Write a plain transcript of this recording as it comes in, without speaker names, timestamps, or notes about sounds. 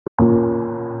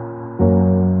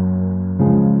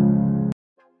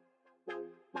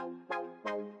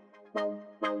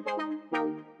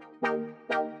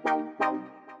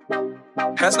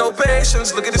Has no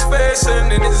patience, look at his face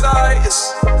and in his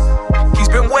eyes. He's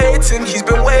been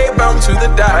way bound to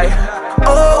the die.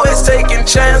 Always taking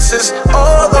chances,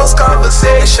 all those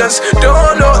conversations.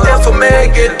 Don't know if I'll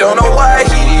make it, don't know why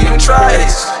he even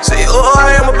tries. Say, oh,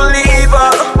 I am a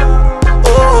believer.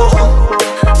 Oh,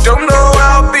 don't know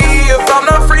how I'll be if I'm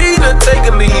not free to take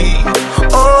a lead.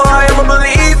 Oh, I am a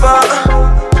believer.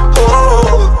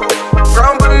 Oh,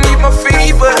 ground beneath my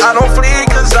feet, but I don't flee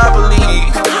cause I believe.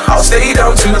 I'll stay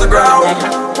down to the ground.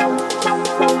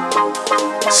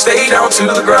 Stay down to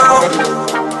the ground.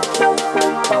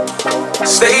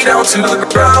 Stay down to the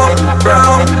ground,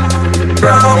 ground,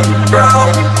 ground,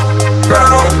 ground,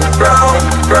 ground, ground,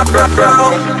 ground,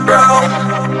 ground, ground.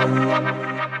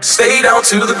 Stay down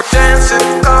to the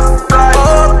dancing, right,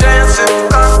 oh, dancing,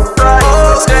 right,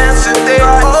 oh, dancing, they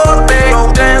oh, they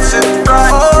oh, dancing,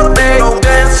 right, oh, they oh,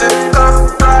 dancing,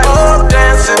 right, oh,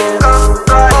 dancing,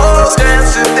 right, oh,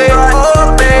 dancing, they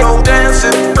oh, they oh,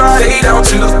 dancing, right. Stay down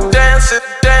to the dancing,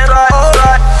 dance, right, oh,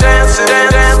 right, dancing,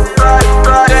 dance, right,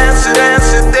 right, dancing,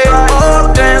 dancing, they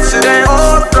oh, dancing, dance,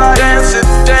 oh, right, dancing,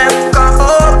 dance,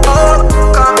 oh, oh,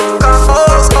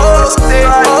 oh, they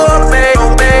oh,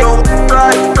 they oh,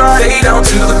 right, right. Stay down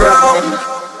to the ground.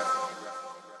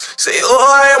 Say, oh,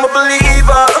 I am a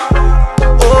believer.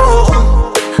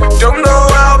 Oh, don't know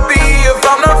how I'll be if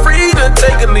I'm not free to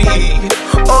take a lead.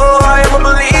 Oh, I am a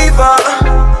believer.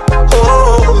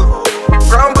 Oh,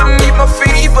 ground beneath my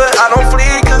feet, but I don't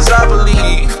flee cause I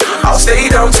believe. I'll stay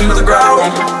down to the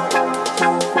ground.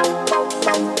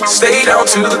 Stay down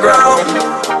to the ground.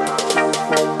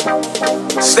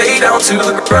 Stay down to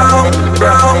the ground,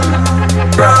 ground,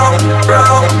 ground,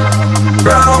 ground,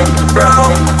 ground,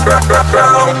 ground, ground,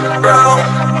 ground, ground.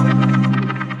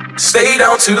 Stay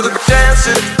down to the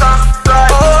dancing, right,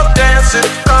 oh, dancing,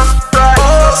 right,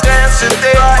 oh, dancing,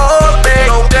 they oh, they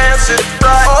oh, dancing,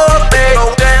 right, oh, they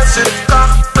oh, dancing, right,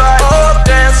 oh,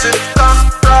 dancing,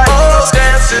 right, oh,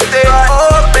 dancing, they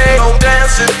oh, they oh,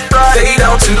 dancing, right. Stay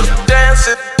down to the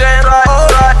dancing, dance, right, oh,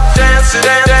 right, dancing,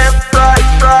 dance, right,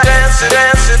 right, dancing,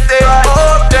 dancing, they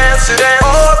oh, dancing, dance,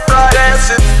 oh, right,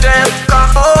 dancing, dance, oh,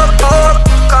 oh,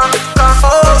 oh,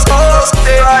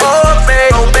 they oh, they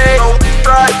oh,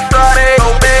 right, right,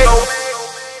 oh.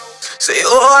 Say,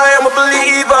 oh, I am a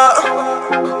believer.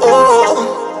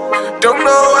 Oh, don't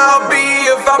know how I'll be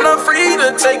if I'm not free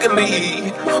to take a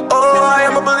lead. Oh, I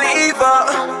am a believer.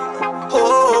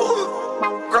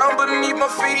 Oh, ground beneath my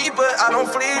feet, but I don't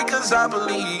flee cause I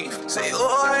believe. Say,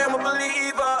 oh, I am a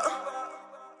believer.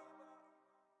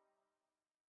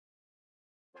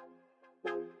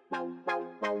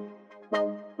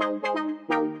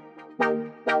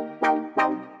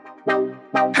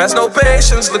 Has no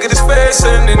patience, look at his face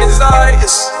and in his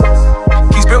eyes.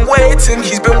 He's been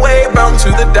way bound to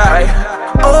the die.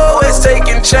 Always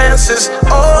taking chances,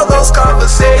 all those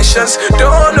conversations.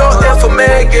 Don't know if I'll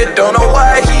make it, don't know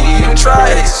why he even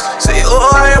tries. Say,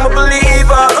 oh, I am a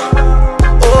believer.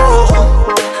 Oh,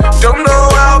 don't know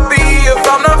how I'll be if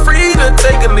I'm not free to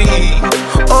take a lead.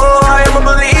 Oh, I am a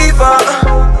believer.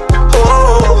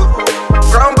 Oh,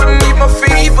 ground beneath my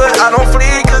feet, but I don't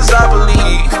flee cause I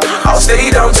believe. I'll stay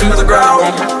down to the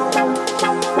ground.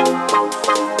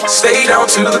 Stay down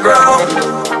to the ground.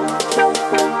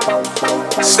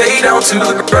 Stay down to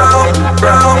the ground,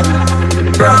 ground,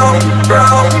 ground,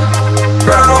 ground,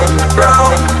 ground,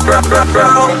 ground,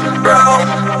 ground, ground.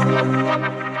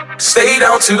 Stay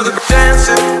down to the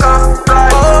dancing,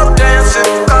 right, oh,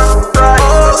 dancing, right,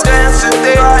 oh, dancing,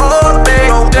 they oh, they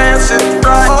oh, dancing,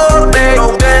 right, oh, they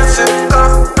oh, dancing,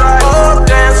 right, oh,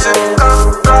 dancing,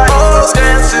 right, oh,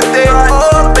 dancing, they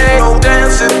oh, they oh,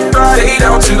 dancing, right. Stay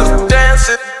down to the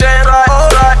dancing, dance, right, oh,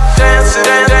 right, dancing,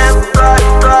 dance, right,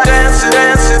 right, dancing,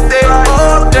 dancing, they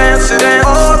oh, dancing, dance,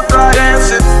 oh, right,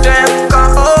 dancing, dance,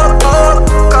 oh, oh,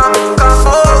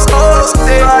 oh,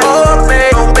 they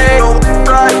oh, they oh,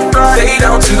 right, right. Stay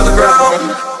down to the ground.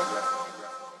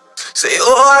 Say,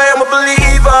 oh, I am a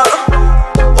believer.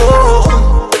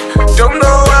 Oh, don't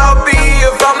know how I'll be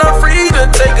if I'm not free to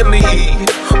take a lead.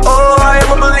 Oh, I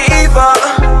am a believer.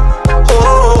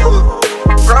 Oh,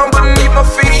 ground beneath my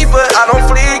feet, but I don't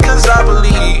flee cause I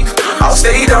believe. I'll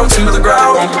stay down to the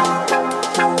ground.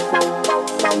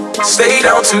 Stay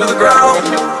down to the ground.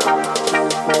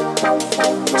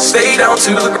 Stay down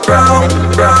to the ground,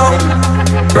 ground,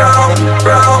 ground,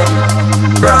 ground,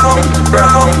 ground,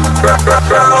 ground, ground,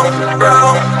 ground,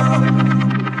 ground.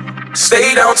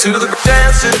 Stay down to the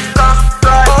dancing,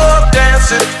 right, oh,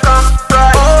 dancing,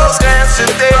 right, oh,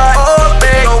 dancing, they oh,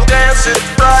 they oh,